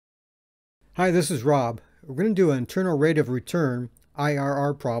Hi, this is Rob. We're going to do an internal rate of return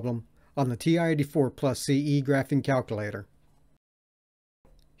IRR problem on the TI84 plus CE graphing calculator.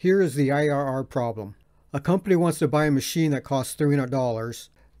 Here is the IRR problem. A company wants to buy a machine that costs $300.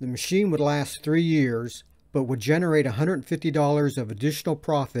 The machine would last 3 years, but would generate $150 of additional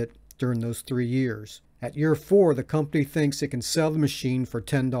profit during those 3 years. At year 4, the company thinks it can sell the machine for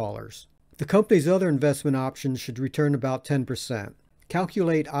 $10. The company's other investment options should return about 10%.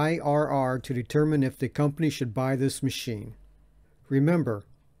 Calculate IRR to determine if the company should buy this machine. Remember,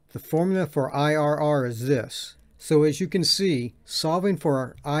 the formula for IRR is this. So as you can see, solving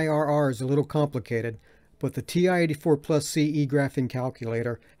for IRR is a little complicated, but the TI84 plus CE graphing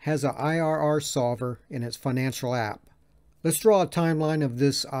calculator has an IRR solver in its financial app. Let's draw a timeline of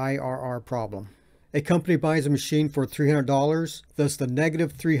this IRR problem. A company buys a machine for $300, thus the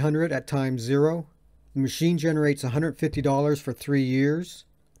negative 300 at time 0. The machine generates $150 for 3 years,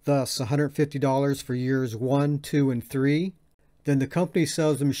 thus $150 for years 1, 2, and 3. Then the company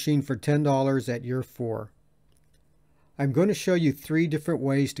sells the machine for $10 at year 4. I'm going to show you 3 different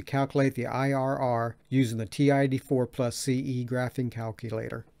ways to calculate the IRR using the TI84 plus CE graphing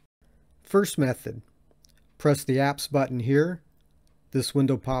calculator. First method, press the Apps button here. This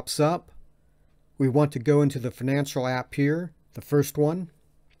window pops up. We want to go into the financial app here, the first one.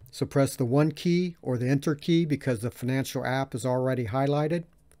 So press the 1 key or the Enter key because the financial app is already highlighted.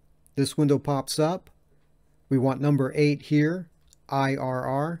 This window pops up. We want number 8 here,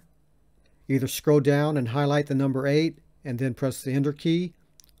 IRR. Either scroll down and highlight the number 8 and then press the Enter key,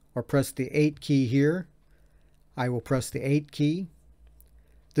 or press the 8 key here. I will press the 8 key.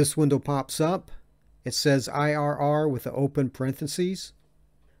 This window pops up. It says IRR with the open parentheses.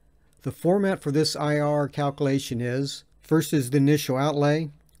 The format for this IRR calculation is, first is the initial outlay,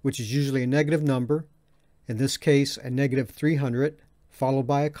 which is usually a negative number, in this case a negative 300, followed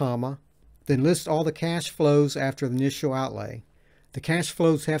by a comma. Then list all the cash flows after the initial outlay. The cash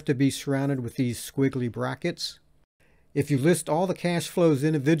flows have to be surrounded with these squiggly brackets. If you list all the cash flows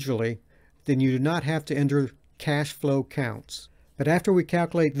individually, then you do not have to enter cash flow counts. But after we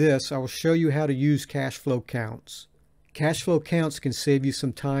calculate this, I will show you how to use cash flow counts. Cash flow counts can save you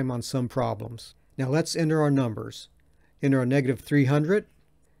some time on some problems. Now let's enter our numbers. Enter a negative 300.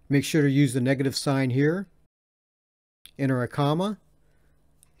 Make sure to use the negative sign here. Enter a comma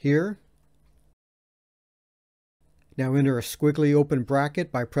here. Now enter a squiggly open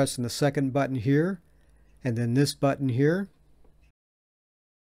bracket by pressing the second button here and then this button here.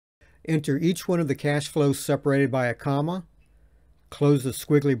 Enter each one of the cash flows separated by a comma. Close the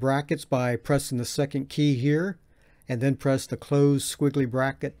squiggly brackets by pressing the second key here and then press the close squiggly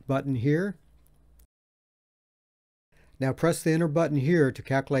bracket button here. Now press the Enter button here to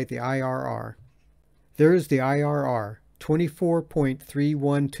calculate the IRR. There is the IRR,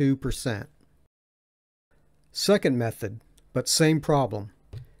 24.312%. Second method, but same problem.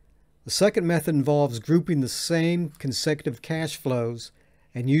 The second method involves grouping the same consecutive cash flows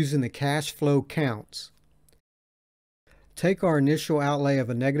and using the cash flow counts. Take our initial outlay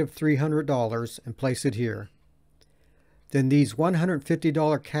of a negative $300 and place it here. Then these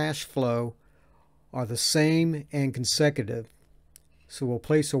 $150 cash flow are the same and consecutive. So we'll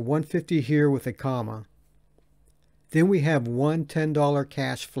place a 150 here with a comma. Then we have one $10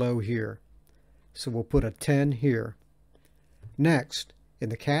 cash flow here. So we'll put a 10 here. Next, in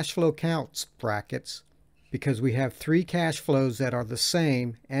the cash flow counts brackets, because we have 3 cash flows that are the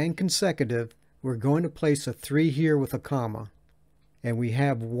same and consecutive, we're going to place a 3 here with a comma. And we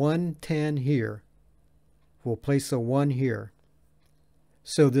have one 10 here. We'll place a 1 here.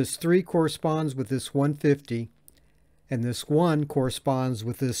 So this 3 corresponds with this 150, and this 1 corresponds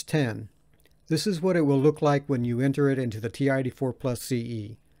with this 10. This is what it will look like when you enter it into the TI84 plus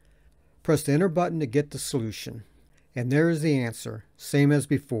CE. Press the Enter button to get the solution. And there is the answer, same as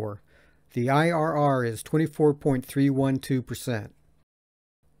before. The IRR is 24.312%.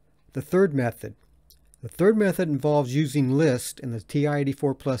 The third method. The third method involves using list in the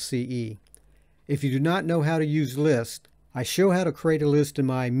TI84 plus CE. If you do not know how to use list, I show how to create a list in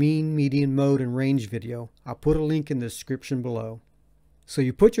my mean, median, mode, and range video. I'll put a link in the description below. So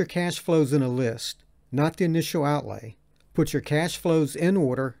you put your cash flows in a list, not the initial outlay. Put your cash flows in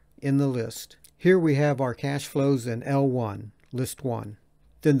order in the list. Here we have our cash flows in L1, list 1.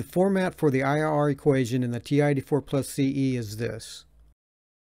 Then the format for the IRR equation in the TI84 plus CE is this.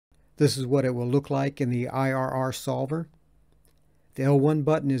 This is what it will look like in the IRR solver. The L1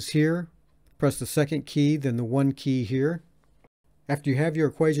 button is here. Press the second key, then the 1 key here. After you have your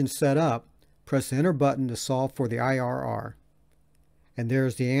equation set up, press the Enter button to solve for the IRR. And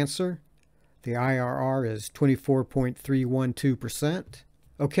there's the answer. The IRR is 24.312%.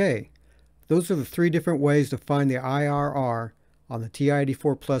 Okay, Those are the three different ways to find the IRR on the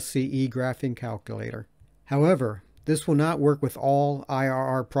TI84 plus CE graphing calculator. However, this will not work with all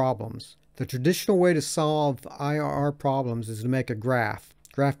IRR problems. The traditional way to solve IRR problems is to make a graph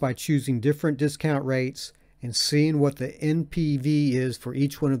by choosing different discount rates and seeing what the NPV is for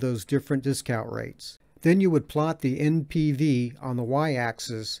each one of those different discount rates. Then you would plot the NPV on the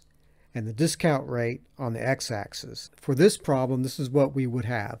y-axis and the discount rate on the x-axis. For this problem, this is what we would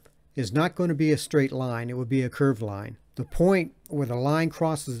have. It's not going to be a straight line, it would be a curved line. The point where the line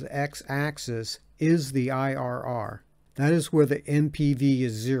crosses the x-axis is the IRR. That is where the NPV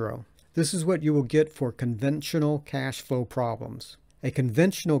is 0. This is what you will get for conventional cash flow problems. A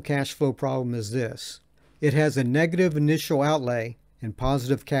conventional cash flow problem is this. It has a negative initial outlay and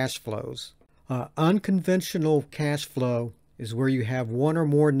positive cash flows. Unconventional cash flow is where you have one or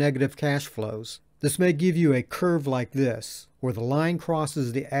more negative cash flows. This may give you a curve like this, where the line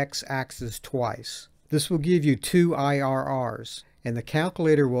crosses the x-axis twice. This will give you 2 IRRs, and the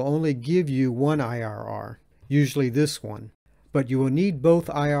calculator will only give you one IRR, usually this one. But you will need both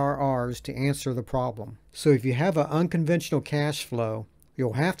IRRs to answer the problem. So if you have an unconventional cash flow,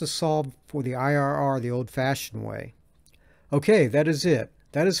 you'll have to solve for the IRR the old-fashioned way. Okay, that is it.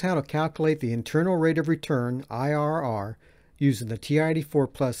 That is how to calculate the internal rate of return, IRR, using the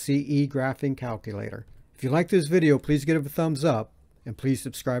TI84 plus CE graphing calculator. If you like this video, please give it a thumbs up and please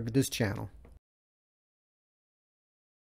subscribe to this channel.